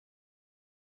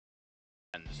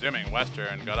Zooming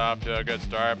Western got off to a good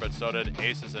start, but so did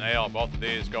Aces and Ale. Both of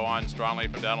these go on strongly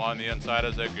from down along the inside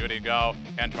as a Goody Go,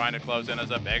 and trying to close in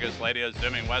as a Vegas Lady as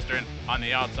Zooming Western on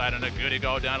the outside, and a Goody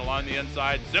Go down along the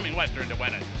inside. Zooming Western to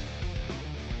win it.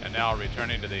 And now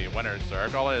returning to the winner's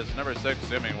circle is number 6,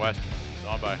 Zooming Western. It's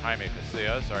owned by Jaime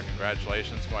Casillas. Our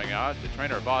congratulations going out to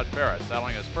trainer Vaude Ferris,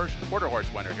 saddling his first quarter horse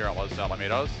winner here at Los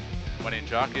Alamitos. Winning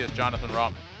jockey is Jonathan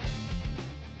Roman.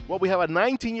 Well, we have a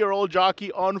 19-year-old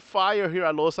jockey on fire here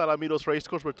at Los Alamitos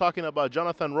Racecourse. We're talking about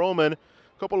Jonathan Roman.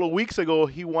 A couple of weeks ago,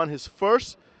 he won his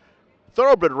first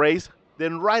thoroughbred race.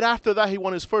 Then right after that, he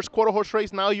won his first quarter horse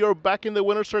race. Now you're back in the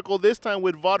winner's circle, this time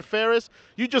with Vaude Ferris.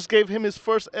 You just gave him his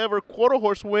first ever quarter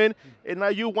horse win, and now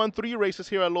you won 3 races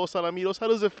here at Los Alamitos. How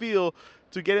does it feel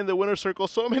to get in the winner's circle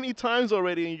so many times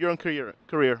already in your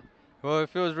career? Well,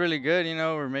 it feels really good. You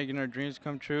know, we're making our dreams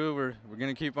come true. We're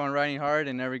going to keep on riding hard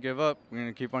and never give up. We're going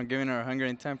to keep on giving our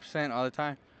 110% all the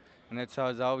time, and that's how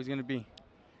it's always going to be.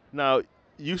 Now,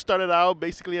 you started out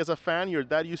basically as a fan. Your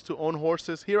dad used to own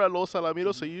horses here at Los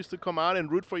Alamitos, so you used to come out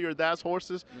and root for your dad's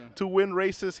horses to win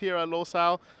races here at Los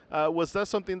Al. Was that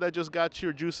something that just got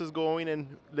your juices going and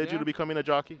led you to becoming a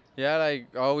jockey? Yeah, like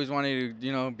I always wanted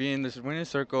to, be in this winning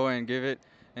circle and give it,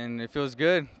 and it feels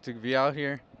good to be out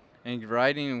here and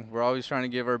riding. We're always trying to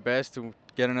give our best to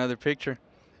get another picture.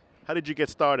 How did you get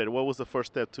started? What was the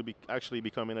first step to actually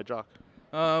becoming a jock?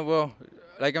 Well,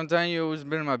 like I'm telling you, it's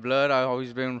been in my blood. I've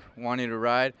always been wanting to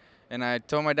ride. And I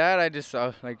told my dad,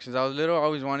 like since I was little, I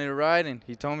always wanted to ride. And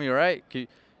he told me, all right,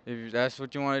 if that's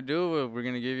what you want to do, we're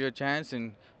going to give you a chance.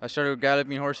 And I started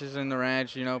galloping horses in the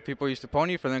ranch. People used to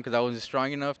pony for them because I wasn't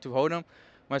strong enough to hold them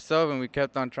myself. And we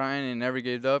kept on trying and never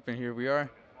gave up. And here we are.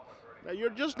 Now,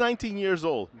 you're just 19 years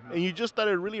old, and you just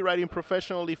started really riding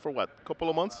professionally for what, a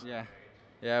couple of months? Yeah.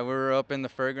 Yeah, we were up in the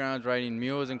fairgrounds riding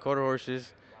mules and quarter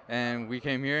horses. And we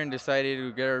came here and decided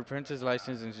to get our apprentice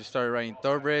license and just started riding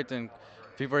thoroughbreds. And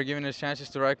people are giving us chances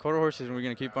to ride quarter horses, and we're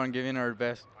going to keep on giving our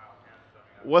best.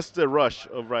 What's the rush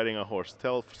of riding a horse?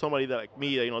 Tell somebody that like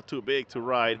me, too big to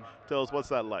ride. Tell us what's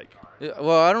that like. Yeah,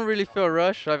 well, I don't really feel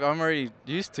rushed. I'm already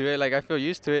used to it. Like I feel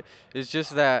used to it. It's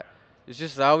just I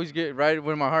always get ride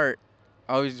with my heart.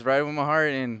 I always ride with my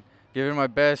heart and give it my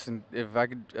best. And if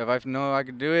I know I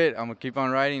could do it, I'm gonna keep on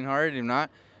riding hard. If not,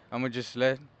 I'm gonna just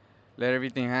let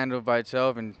everything handle by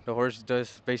itself, and the horse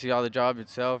does basically all the job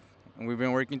itself. And we've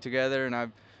been working together,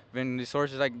 and these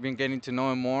horses, I've been getting to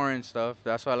know them more and stuff.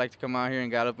 That's why I like to come out here and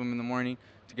gallop them in the morning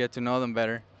to get to know them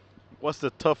better. What's the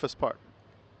toughest part?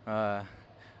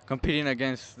 Competing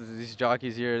against these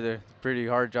jockeys here. They're pretty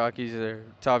hard jockeys. They're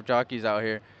top jockeys out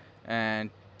here, and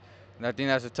I think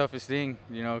that's the toughest thing.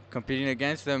 Competing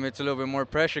against them, it's a little bit more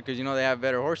pressure because they have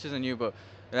better horses than you. But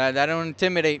that don't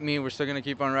intimidate me. We're still gonna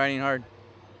keep on riding hard.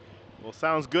 Well,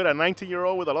 sounds good. A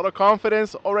 19-year-old with a lot of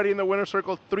confidence, already in the winner's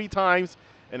circle 3 times,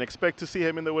 and expect to see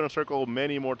him in the winner's circle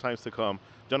many more times to come.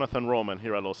 Jonathan Roman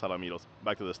here at Los Alamitos.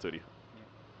 Back to the studio.